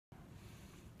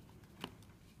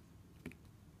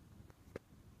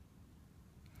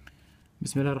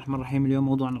بسم الله الرحمن الرحيم. اليوم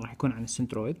موضوعنا راح يكون عن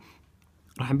السنترويد.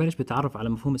 راح نبلش بالتعرف على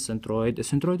مفهوم السنترويد.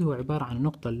 السنترويد هو عبارة عن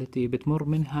النقطة التي بتمر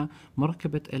منها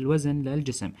مركبة الوزن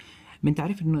للجسم. من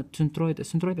تعريف انه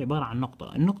السنترويد عبارة عن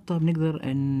النقطة بنقدر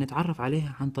ان نتعرف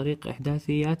عليها عن طريق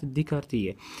احداثيات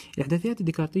الديكارتية. الاحداثيات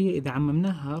الديكارتية اذا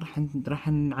عممناها راح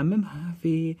نعممها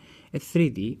في ال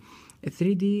 3D. ال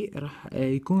 3D راح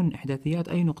يكون احداثيات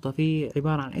اي نقطة فيه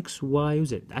عبارة عن اكس واي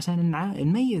وزد. عشان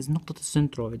نميز نقطة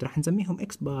السنترويد راح نسميهم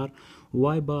اكس بار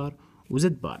واي بار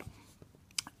وزد بار.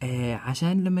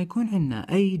 عشان لما يكون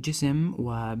عندنا أي جسم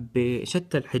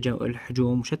وبشتى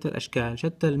الحجوم وشتى الأشكال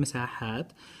شتى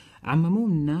المساحات، عمموا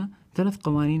لنا 3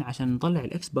 قوانين عشان نطلع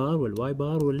الإكس بار والواي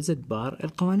بار والزد بار.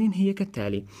 القوانين هي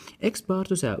كالتالي: إكس بار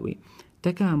تساوي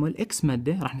تكامل إكس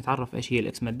مادة، راح نتعرف إيش هي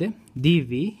الإكس مادة، دي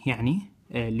في يعني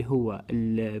اللي هو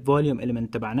الفوليوم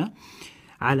إليمنت تبعنا،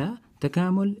 على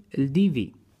تكامل الدي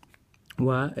في.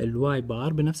 والواي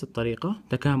بار بنفس الطريقة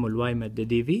تكامل واي مادة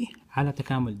دي في على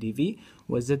تكامل دي في،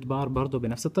 والزد بار برضو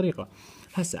بنفس الطريقة.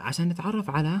 هسا عشان نتعرف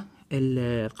على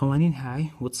القوانين هاي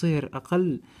وتصير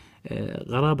أقل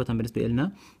غرابة بالنسبة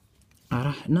لنا،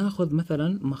 راح ناخذ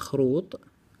مثلا مخروط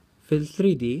في ال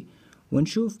 3D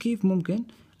ونشوف كيف ممكن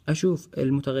أشوف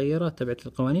المتغيرات تبعت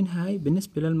القوانين هاي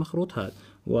بالنسبة للمخروط هذا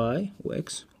y و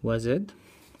x و z.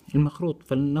 المخروط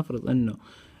فلنفرض انه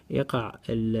يقع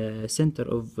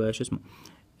السنتر اوف شو اسمه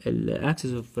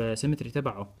الاكسس اوف سيمتري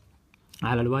تبعه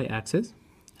على الواي اكسس.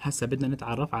 هسه بدنا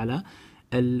نتعرف على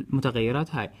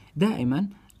المتغيرات هاي. دائما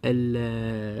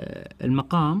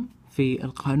المقام في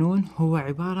القانون هو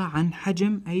عبارة عن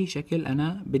حجم أي شكل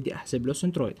أنا بدي أحسب له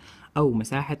سنترويد، أو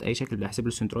مساحة أي شكل بدي أحسب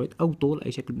له سنترويد، أو طول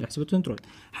أي شكل بدي أحسب له سنترويد.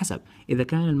 حسب إذا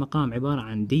كان المقام عبارة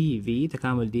عن دي في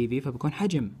تكامل دي في فبكون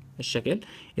حجم الشكل.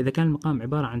 إذا كان المقام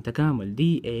عبارة عن تكامل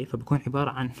دي اي فبكون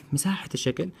عبارة عن مساحة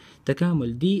الشكل.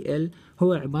 تكامل دي ال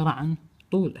هو عبارة عن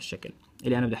طول الشكل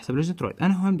اللي انا بدي احسب له سنترويد.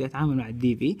 انا هون بدي اتعامل مع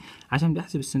الدي في عشان بدي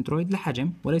احسب السنترويد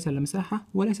لحجم وليس لمساحه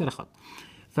وليس لخط.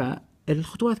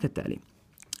 فالخطوات كالتالي: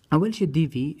 اول شيء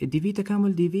الدي في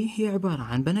تكامل دي في هي عباره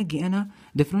عن بنقي انا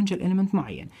ديفرنشال اليمنت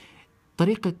معين.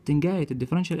 طريقه تنقايه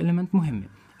الديفرنشال اليمنت مهمه.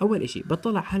 اول شيء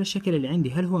بطلع هل الشكل اللي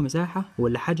عندي هل هو مساحه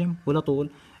ولا حجم ولا طول.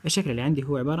 الشكل اللي عندي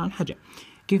هو عباره عن حجم.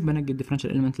 كيف بنقي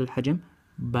الديفرنشال اليمنت للحجم؟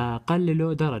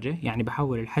 بقلله درجه، يعني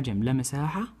بحول الحجم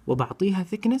لمساحه وبعطيها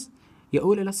ثيكنس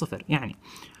يؤول الى الصفر. يعني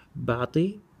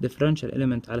بعطي differential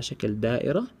element على شكل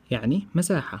دائرة يعني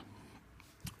مساحة،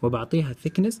 وبعطيها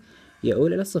thickness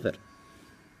يؤول إلى الصفر.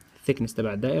 thickness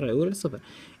تبع الدائرة يؤول إلى الصفر.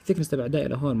 thickness تبع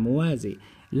الدائرة هون موازي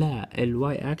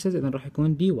للواي اكسس، إذا راح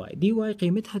يكون دي واي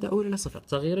قيمتها تؤول إلى صفر،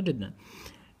 صغيرة جدا.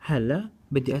 هلا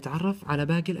بدي أتعرف على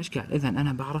باقي الأشكال. إذا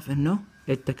أنا بعرف إنه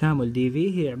التكامل دي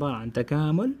في هي عبارة عن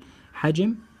تكامل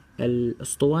حجم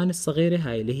الأسطوانة الصغيرة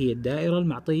هاي اللي هي الدائرة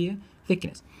المعطية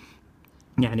thickness.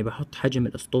 يعني بحط حجم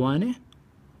الاسطوانة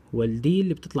والدي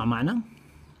اللي بتطلع معنا.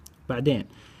 بعدين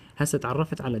هسه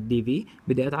تعرفت على الدي في،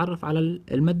 بدي اتعرف على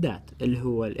المادات اللي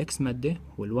هو الاكس مادة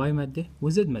والواي مادة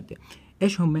والزد مادة.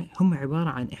 ايش هم عبارة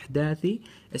عن احداثي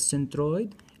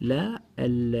السنترويد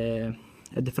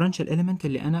الديفرنشال اليمنت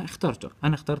اللي انا اخترته.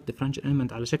 انا اخترت ديفرنشال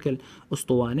اليمنت على شكل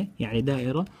اسطوانة يعني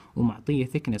دائرة ومعطية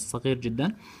ثيكنس صغير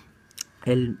جدا.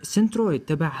 السنترويد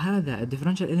تبع هذا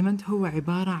الديفرنشال اليمنت هو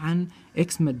عبارة عن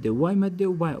اكس مادة وواي مادة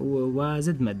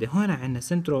وزد مادة. هنا عندنا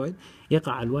السنترويد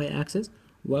يقع على الواي اكسس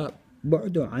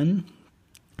وبعده عن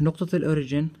نقطة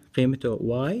الاوريجين قيمته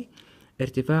واي،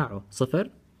 ارتفاعه صفر،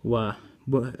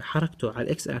 وحركته على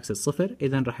الاكس اكسس صفر.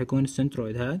 اذا راح يكون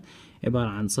السنترويد هذا عبارة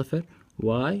عن صفر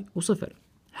واي وصفر.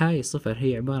 هاي الصفر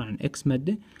هي عبارة عن اكس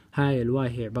مادة، هاي الواي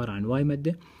هي عبارة عن واي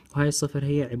مادة، وهاي الصفر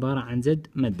هي عبارة عن زد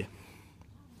مادة.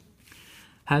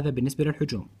 هذا بالنسبة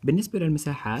للحجوم. بالنسبة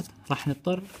للمساحات راح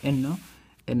نضطر انه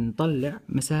نطلع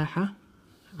مساحة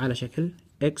على شكل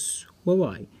اكس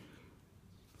وواي،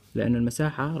 لانه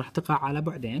المساحة راح تقع على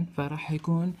بعدين، فراح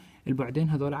يكون البعدين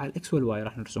هذول على الاكس والواي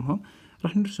راح نرسمهم.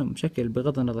 راح نرسم شكل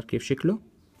بغض النظر كيف شكله،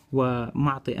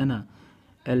 ومعطي انا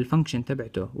الفانكشن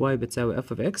تبعته واي بتساوي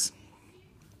اف اوف اكس،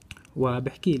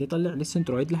 وبحكي لي طلع لي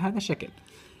السنترويد لهذا الشكل.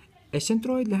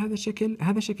 السنترويد لهذا الشكل،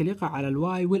 هذا الشكل يقع على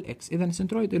الواي والاكس. اذا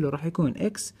السنترويد له راح يكون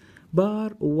اكس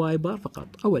بار وواي بار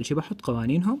فقط. اول شيء بحط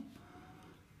قوانينهم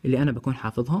اللي انا بكون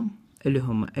حافظهم، اللي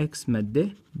هم اكس مادة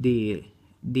دي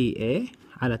اي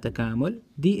على تكامل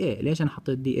دي اي. ليش انا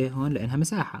حطيت دي اي هون؟ لانها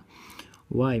مساحة.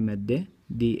 واي مادة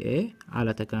دي اي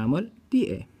على تكامل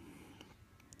دي اي.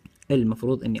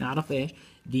 المفروض اني اعرف ايش؟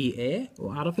 دي اي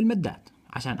واعرف المادات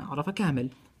عشان اعرف اكامل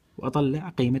واطلع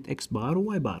قيمة اكس بار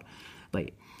وواي بار. طيب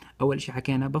اول شيء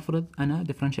حكينا بفرض انا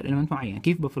ديفرنشال اليمنت معين.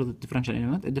 كيف بفرض الديفرنشال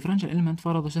اليمنت؟ الديفرنشال اليمنت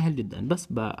فرضه سهل جدا، بس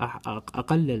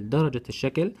اقلل درجة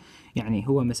الشكل. يعني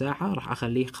هو مساحة راح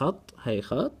اخليه خط، هي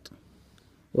خط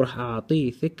وراح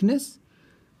اعطيه ثيكنس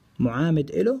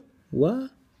معامد له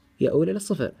ويؤول الى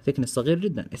الصفر، ثيكنس صغير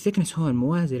جدا. الثيكنس هون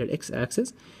موازي للاكس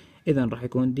اكسس، اذا راح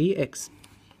يكون دي اكس،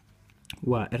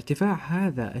 وارتفاع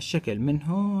هذا الشكل من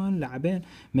هون لعبين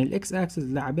من الاكس اكسس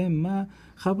لعبين ما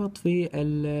خبط في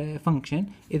الفانكشن،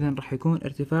 اذا راح يكون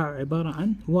ارتفاعه عبارة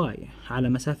عن واي على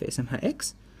مسافة اسمها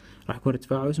اكس، راح يكون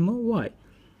ارتفاعه اسمه واي،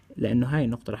 لانه هاي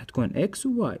النقطة راح تكون اكس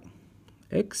وواي،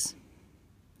 اكس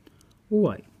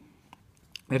وواي،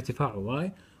 ارتفاعه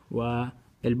واي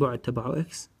والبعد تبعه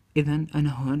اكس. اذا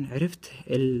انا هون عرفت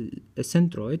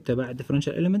السنترويد تبع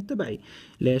الديفرنشال اليمنت تبعي.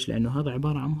 ليش؟ لانه هذا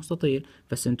عبارة عن مستطيل،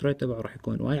 فالسنترويد تبعه راح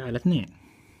يكون واي على 2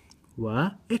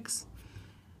 واكس.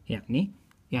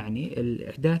 يعني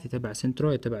الاحداثي تبع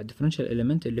سنترويد تبع الديفرنشال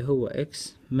اليمنت اللي هو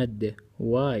اكس مادة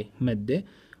واي مادة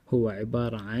هو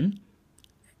عبارة عن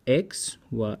اكس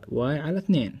وواي على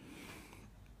 2.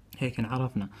 هيك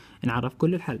نعرف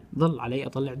كل الحل. ضل علي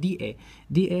اطلع دي اي.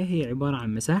 دي اي هي عبارة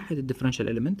عن مساحة الديفرنشال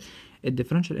اليمنت.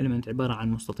 الديفرنشال اليمنت عبارة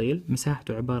عن مستطيل،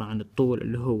 مساحته عبارة عن الطول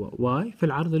اللي هو واي في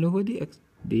العرض اللي هو دي اكس.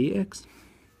 دي اكس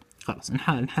خلاص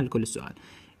نحل كل السؤال.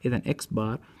 اذا اكس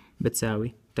بار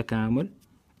بتساوي تكامل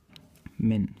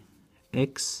من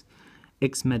اكس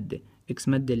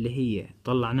مادة اللي هي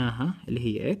طلعناها اللي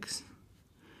هي اكس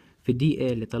في دي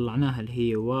اي اللي طلعناها اللي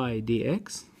هي واي دي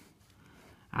اكس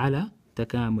على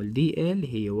تكامل دي اي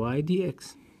اللي هي واي دي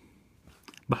اكس.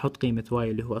 بحط قيمة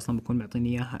واي اللي هو اصلا بكون معطيني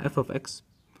اياها اف اوف اكس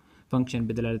فانكشن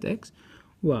بدلالة اكس،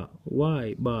 و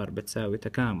واي بار بتساوي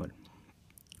تكامل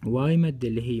واي مادة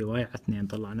اللي هي واي على 2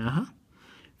 طلعناها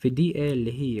في دي اي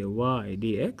اللي هي واي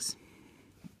دي اكس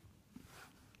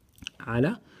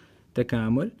على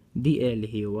تكامل دي اي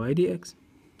اللي هي واي دي اكس.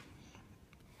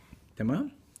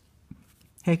 تمام؟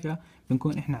 هيك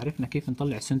بنكون احنا عرفنا كيف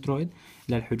نطلع السنترويد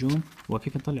للحجوم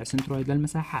وكيف نطلع السنترويد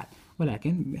للمساحات،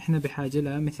 ولكن احنا بحاجة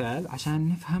لمثال عشان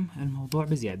نفهم الموضوع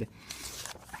بزيادة.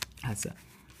 هسا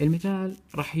المثال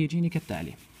راح يجيني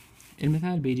كالتالي.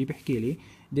 المثال بيجي بيحكي لي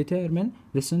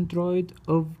determine the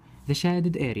centroid of the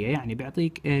shaded area، يعني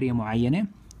بيعطيك area معينة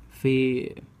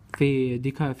في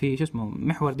شو اسمه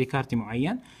محور ديكارتي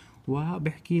معين،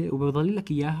 وبحكي وبضل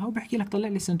لك اياها وبحكي لك طلع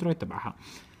لي السنترويد تبعها.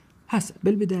 هسا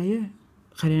بالبداية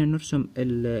خلينا نرسم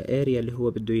الاريا اللي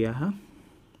هو بده اياها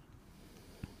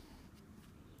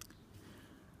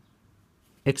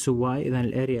اكس وواي. اذا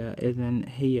الاريا اذا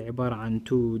هي عبارة عن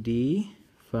 2D،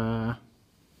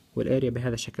 والاريا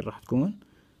بهذا الشكل راح تكون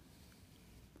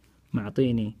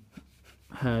معطيني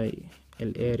هاي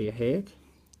الاريا هيك،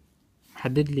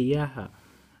 محدد لي اياها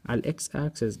على الاكس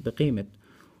اكسس بقيمة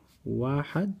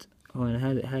 1. هون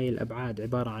هاي الابعاد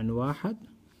عبارة عن 1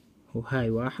 وهاي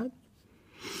 1.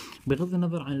 بغض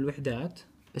النظر عن الوحدات،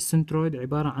 السنترويد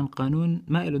عبارة عن قانون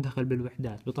ما له دخل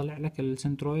بالوحدات، بيطلع لك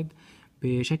السنترويد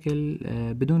بشكل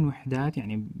بدون وحدات،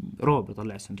 يعني رو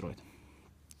بيطلع السنترويد.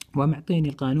 ومعطيني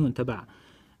القانون تبع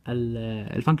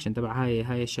الفانكشن تبع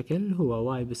هاي الشكل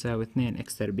هو واي بيساوي 2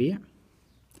 اكس تربيع.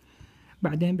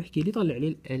 بعدين بحكي لي طلع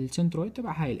لي السنترويد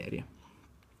تبع هاي الاريا.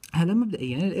 هلا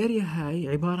مبدئيا الاريا هاي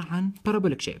عبارة عن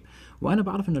بارابوليك شيب، وانا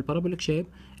بعرف انه البارابوليك شيب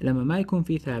لما ما يكون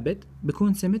فيه ثابت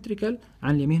بيكون سيمتريكال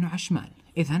عن اليمين وعلى الشمال.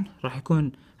 اذا راح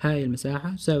يكون هاي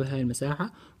المساحة تساوي هاي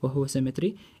المساحة وهو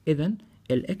سيمتري، اذا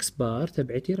الاكس بار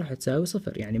تبعتي راح تساوي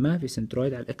 0، يعني ما في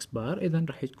سنترويد على الاكس بار، اذا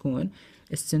راح تكون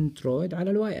السنترويد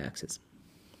على الواي اكسس.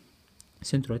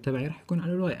 السنترويد تبعي راح يكون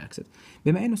على الواي اكسس.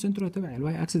 بما انه السنترويد تبعي على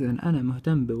الواي اكسس، اذا انا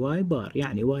مهتم بواي بار،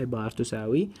 يعني واي بار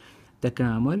تساوي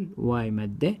تكامل واي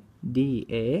مادة دي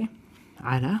اي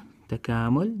على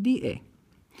تكامل دي اي.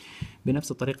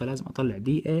 بنفس الطريقة لازم اطلع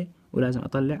دي اي ولازم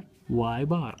اطلع واي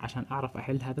بار عشان اعرف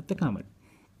احل هذا التكامل.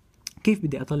 كيف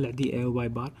بدي اطلع دي اي وواي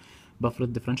بار؟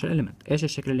 بفرض ديفرنشال اليمنت. ايش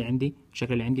الشكل اللي عندي؟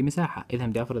 الشكل اللي عندي مساحة، اذا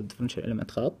بدي افرض ديفرنشال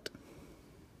اليمنت خط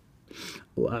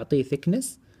واعطيه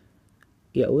ثيكنس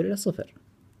يؤول الى 0.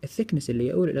 الثيكنس اللي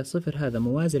يؤول الى 0 هذا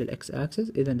موازي للاكس اكسس،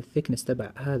 اذا الثيكنس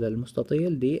تبع هذا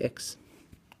المستطيل دي اكس.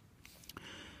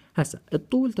 هسا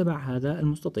الطول تبع هذا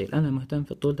المستطيل، انا مهتم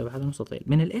في الطول تبع هذا المستطيل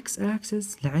من الاكس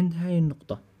اكسس لعند هاي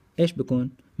النقطة. ايش بكون؟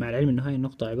 مع العلم انه هاي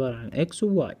النقطة عبارة عن اكس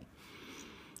وواي،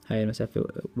 هاي المسافة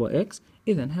واكس،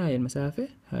 اذا هاي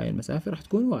المسافة راح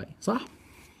تكون واي، صح؟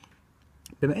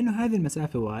 بما انه هذه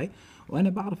المسافة واي وانا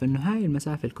بعرف انه هاي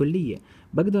المسافة الكلية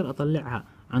بقدر اطلعها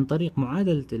عن طريق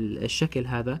معادلة الشكل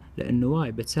هذا، لانه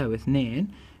واي بتساوي 2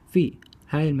 في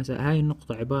هاي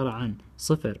النقطة عبارة عن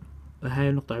 0 وهاي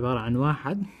النقطة عبارة عن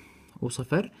 1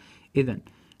 و0. اذا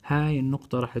هاي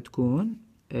النقطة راح تكون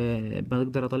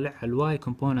بقدر اطلعها الواي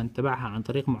كومبوننت تبعها عن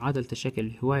طريق معادلة الشكل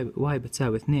اللي هو واي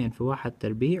بتساوي 2 في 1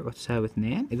 تربيع وتساوي 2،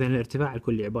 اذا الارتفاع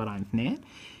الكلي عبارة عن 2.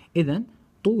 اذا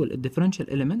طول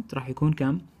الديفرنشال اليمنت راح يكون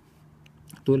كم؟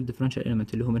 طول الديفرنشال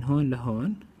إليمنت اللي هو من هون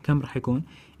لهون كم راح يكون؟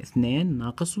 2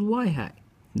 ناقص الواي. هاي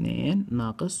 2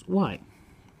 ناقص واي.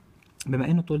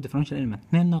 بما انه طول الديفرنشال إليمنت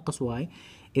 2 ناقص واي،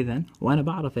 اذا وانا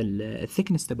بعرف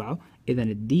الثيكنس تبعه، اذا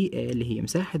الدي اي اللي هي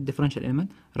مساحة الديفرنشال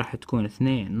إليمنت راح تكون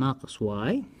 2 ناقص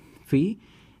واي في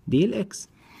دي الاكس.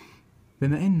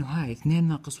 بما انه هاي 2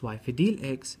 ناقص واي في دي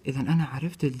الاكس، اذا انا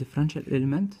عرفت الديفرنشال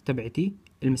إليمنت تبعتي،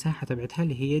 المساحة تبعتها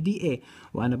اللي هي دي اي،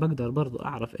 وانا بقدر برضو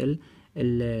اعرف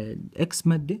الاكس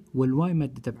مادة والواي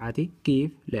مادة تبعتي.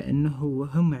 كيف؟ لانه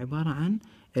هم عبارة عن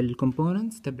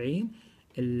الكومبوننتس تبعين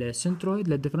السنترويد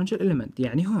للديفرنشال إليمنت.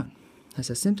 يعني هون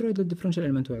هسا السنترويد للديفرنشال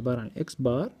إليمنت هو عبارة عن اكس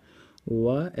بار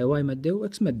وواي مادة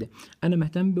واكس مادة. انا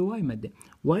مهتم بواي مادة.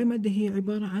 واي مادة هي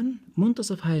عبارة عن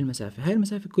منتصف هاي المسافة. هاي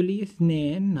المسافة كلية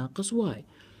 2 ناقص واي.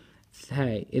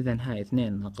 هاي اذا هاي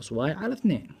 2 ناقص واي على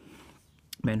 2.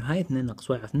 بما انه هاي 2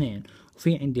 ناقص واي على 2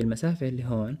 وفي عندي المسافة اللي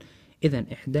هون، اذا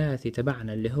احداثي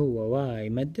تبعنا اللي هو واي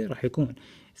مادة راح يكون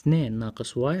 2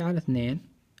 ناقص واي على 2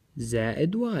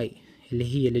 زائد واي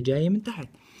اللي هي اللي جاية من تحت،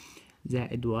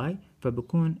 زائد واي.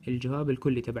 فبكون الجواب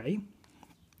الكلي تبعي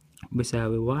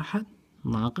بيساوي 1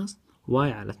 ناقص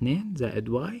واي على 2 زائد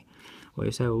واي،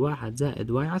 ويساوي 1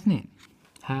 زائد واي على 2.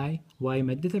 هاي واي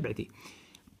مادة تبعتي.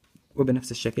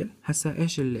 وبنفس الشكل هسا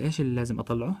ايش اللي لازم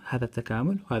اطلعه؟ هذا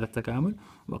التكامل وهذا التكامل،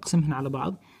 واقسمهن على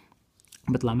بعض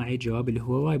بيطلع معي الجواب اللي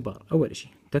هو واي بار. اول اشي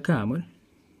تكامل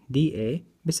دي اي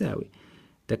بيساوي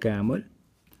تكامل،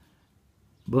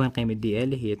 بوين قيمة دي اي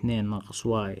اللي هي 2 ناقص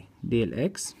واي دي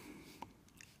الاكس.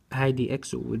 هاي دي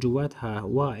اكس وجواتها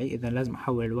واي، اذا لازم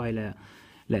احول الواي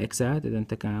لاكسات. اذا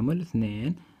تكامل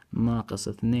 2 ناقص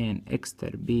 2 اكس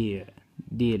تربيع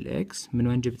دي الاكس. من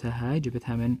وين جبتها؟ هاي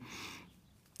جبتها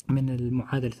من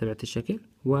المعادلة تبعت الشكل.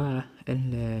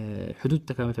 والحدود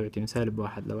التكامل تبعتي من سالب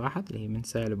 1 ل1 اللي هي من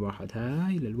سالب 1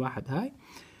 هاي للواحد هاي،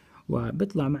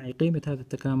 وبيطلع معي قيمة هذا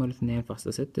التكامل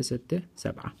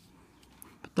 2.667.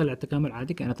 بطلع التكامل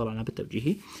عادي كأنه طلعناه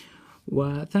بالتوجيهي.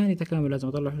 وثاني تكامل لازم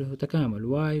اطلعه اللي هو تكامل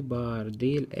واي بار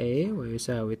دي الاي،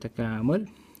 ويساوي تكامل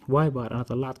واي بار انا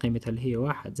طلعت قيمتها اللي هي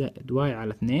 1 زائد واي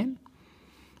على 2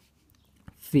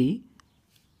 في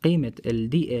قيمة ال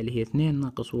دي اي اللي هي 2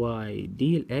 ناقص واي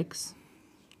دي الاكس،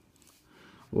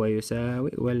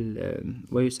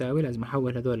 ويساوي لازم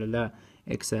احول هذول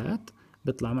لاكسات.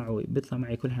 بيطلع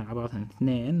معي كلها على بعضها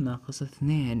 2 ناقص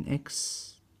 2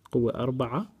 اكس قوة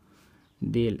 4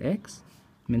 دي الاكس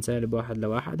من سالب 1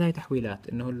 ل1. هاي تحويلات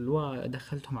انه الواي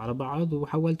دخلتهم على بعض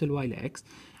وحولت الواي لاكس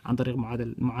عن طريق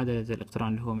معادلة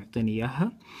الاقتران اللي هو معطيني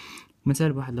اياها. من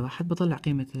سالب 1 ل1 بطلع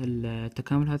قيمة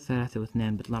التكامل هذا 3 و2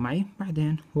 بيطلع معي.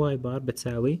 بعدين واي بار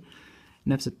بتساوي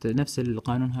نفس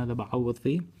القانون هذا بعوض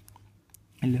فيه،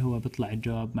 اللي هو بيطلع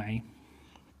الجواب معي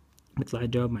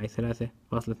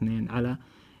 3.2 على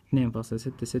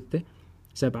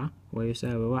 2.667،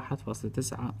 ويساوي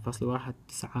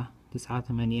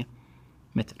 1.9.1998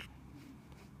 متر.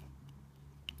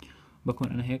 بكون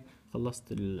أنا هيك خلصت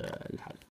الحل.